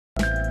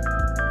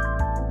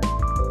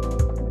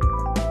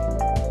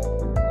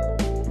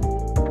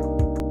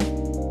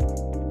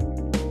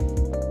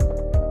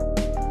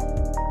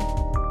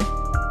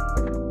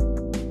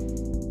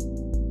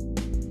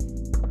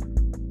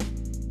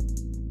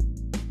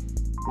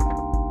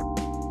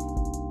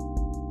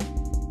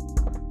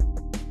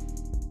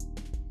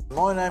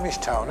My name is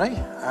Tony,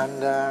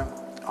 and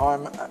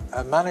I'm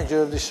a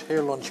manager of this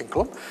here luncheon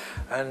club,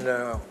 and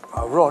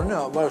I run,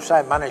 when I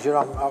say manager,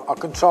 I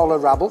control a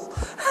rabble,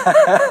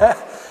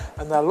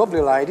 and they're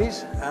lovely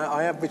ladies.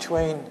 I have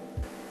between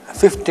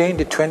 15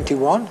 to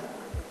 21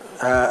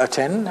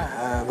 attend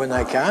when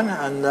they can,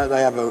 and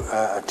they have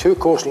a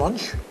two-course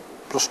lunch,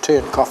 plus tea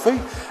and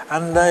coffee,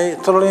 and they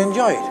thoroughly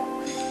enjoy it.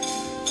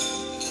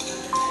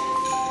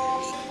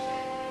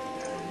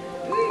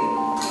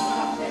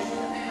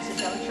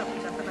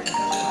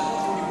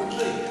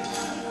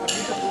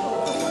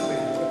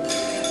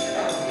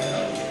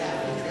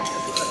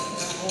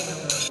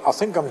 I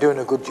think I'm doing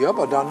a good job.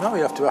 I don't know.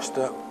 You have to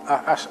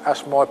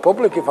ask my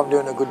public if I'm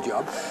doing a good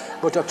job.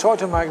 But I try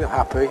to make them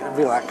happy and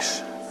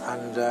relax,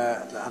 and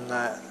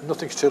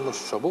nothing's too much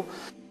trouble.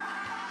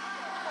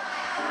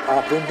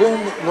 I've been doing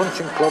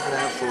luncheon club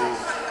now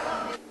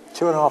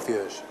for 2.5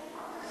 years.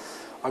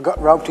 I got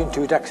roped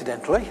into it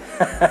accidentally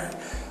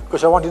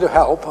because I wanted to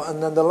help,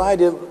 and then the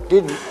lady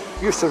who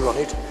used to run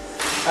it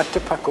had to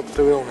pack up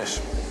through illness.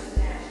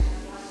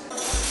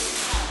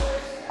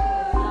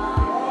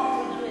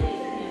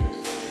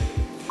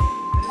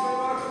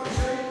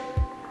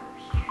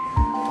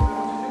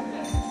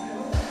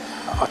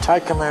 I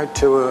take them out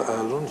to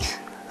a lunch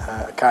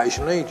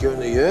occasionally during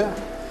the year,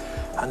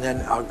 and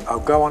then I'll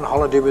go on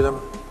holiday with them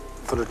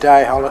for a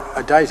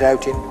day's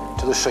outing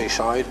to the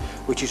seaside,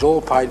 which is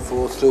all paid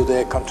for through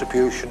their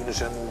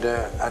contributions and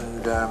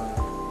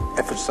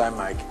efforts they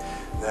make.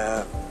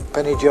 The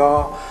penny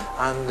jar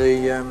and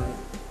the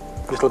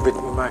little bit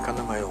we make on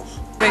the meals.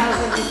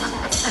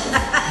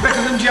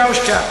 Better than Joe's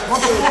cat.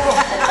 What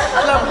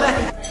a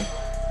lovely.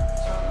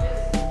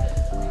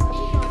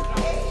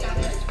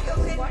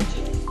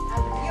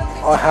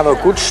 I have a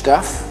good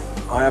staff.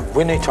 I have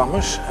Winnie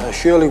Thomas,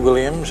 Shirley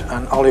Williams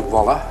and Olive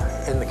Waller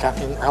in the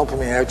canteen helping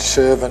me out to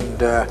serve and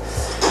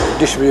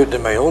distribute the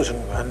meals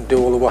and do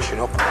all the washing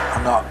up.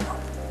 And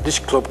this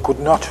club could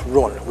not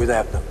run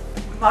without them.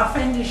 My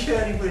friend is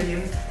Shirley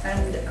Williams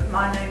and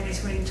my name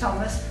is Winnie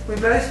Thomas.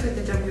 We're both with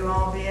the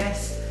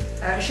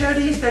WRBS.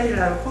 Shirley is very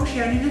local. She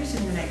only lives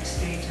in the next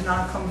street, and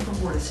I come from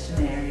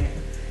Wollaston area.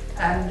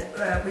 And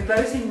we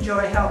both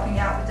enjoy helping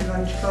out with the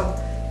lunch club.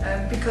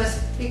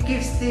 Because it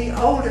gives the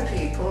older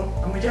people,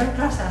 and we don't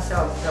class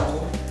ourselves as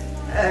old,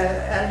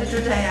 a little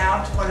day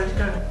out, or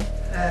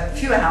a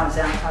few hours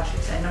out, I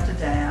should say, not a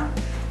day out.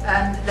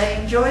 And they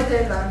enjoy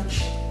their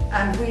lunch,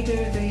 and we do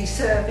the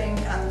serving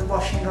and the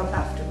washing up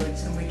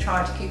afterwards, and we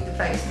try to keep the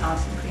place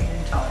nice and clean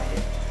and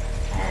tidy.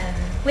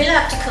 We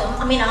like to come,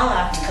 I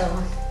like to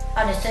come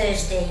on a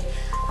Thursday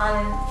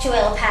to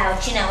help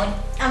out, you know, and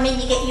I mean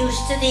you get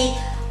used to the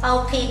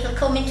old people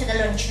coming to the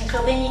luncheon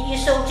club, and you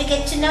sort of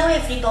get to know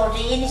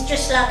everybody, and it's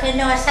just like a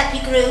nice happy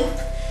group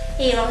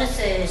here on a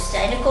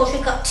Thursday. And of course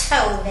we've got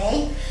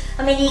Tony.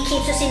 I mean, he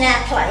keeps us in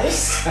our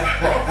place,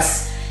 but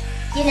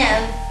you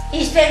know,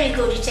 he's very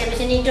good at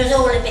everything. He does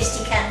all the best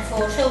he can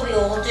for us, so we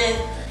all do.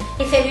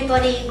 If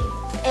everybody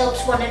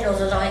helps one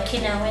another, like, you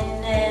know,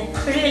 and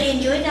we really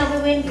enjoyed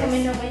having him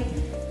coming away.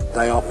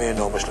 They help me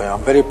enormously.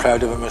 I'm very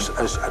proud of them as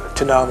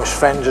to know them as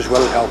friends as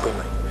well as helping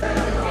me.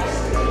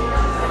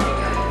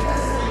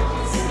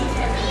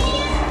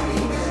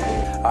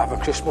 I have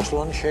a Christmas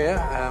lunch here,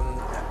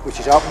 which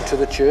is open to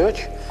the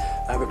church.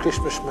 I have a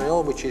Christmas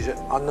meal, which is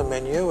on the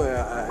menu.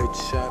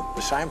 It's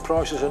the same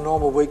price as a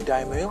normal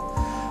weekday meal,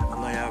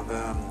 and they have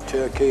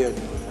turkey and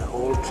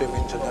all the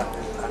trimmings and that.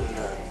 And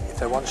if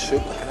they want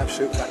soup, they can have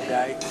soup that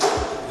day.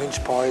 Mince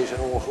pies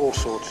and all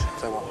sorts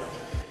if they want them.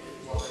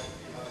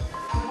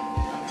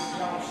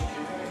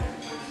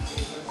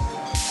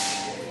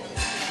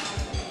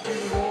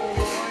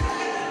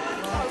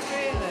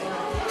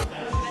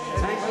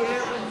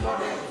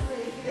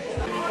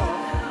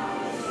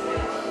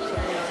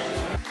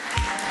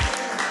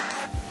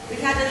 We've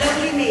had a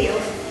lovely meal,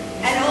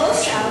 and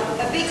also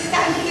a big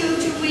thank you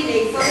to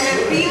Winnie for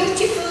her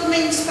beautiful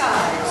mince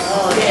pies.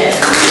 Oh, yeah.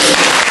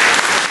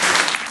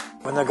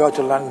 When they go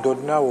to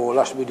Llandudno, or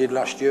we did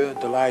last year,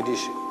 the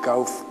ladies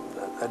go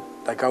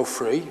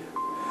free.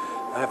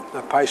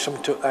 They pay a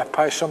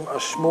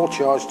small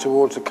charge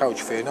towards the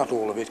coach fare, not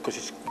all of it,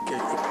 because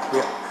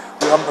we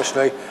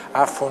obviously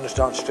our funds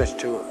don't stretch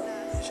to.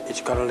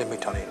 It's got a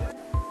limit on it.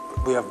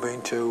 We have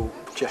been to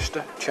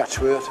Chester,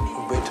 Chatsworth,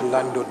 we've been to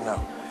Llandudno.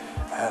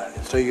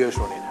 3 years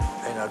running,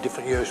 you know,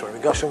 different years running.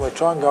 We go somewhere,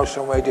 try and go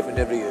somewhere different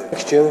every year.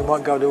 Next year we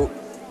might go to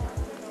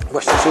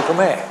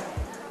Weston-super-Mare.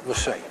 We'll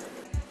see.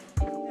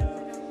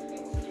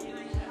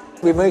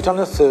 We meet on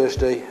a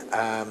Thursday.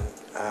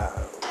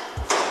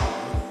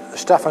 The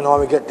staff and I,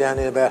 we get down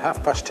here about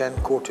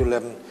 10:30,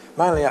 11:15,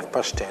 mainly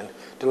 10:30,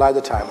 to lay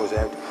the tables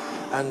out.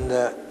 And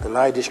the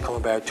ladies come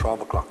about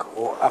 12 o'clock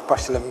or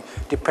 11:30,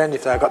 depends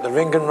if they've got the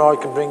ring and ride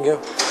can bring you,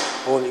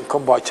 or you can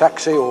come by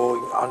taxi or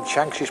on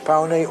Shanks's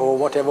pony or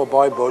whatever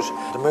by bus.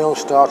 The meal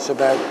starts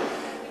about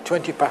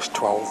 12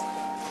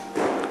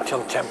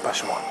 until 1:10.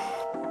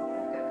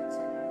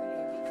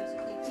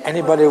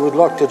 Anybody who would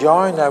like to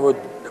join, they would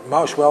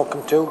most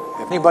welcome to.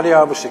 Anybody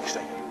over 60.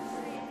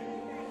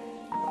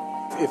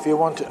 if you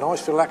want a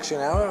nice relaxing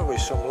hour with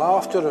some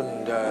laughter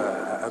and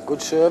a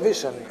good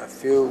service and a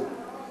few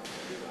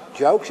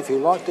jokes, if you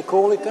like to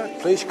call it that,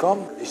 please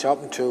come. It's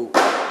open to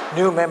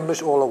new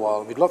members all the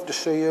while. We'd love to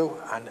see you,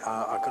 and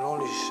I can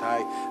only say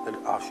that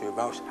I feel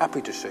most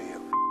happy to see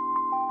you.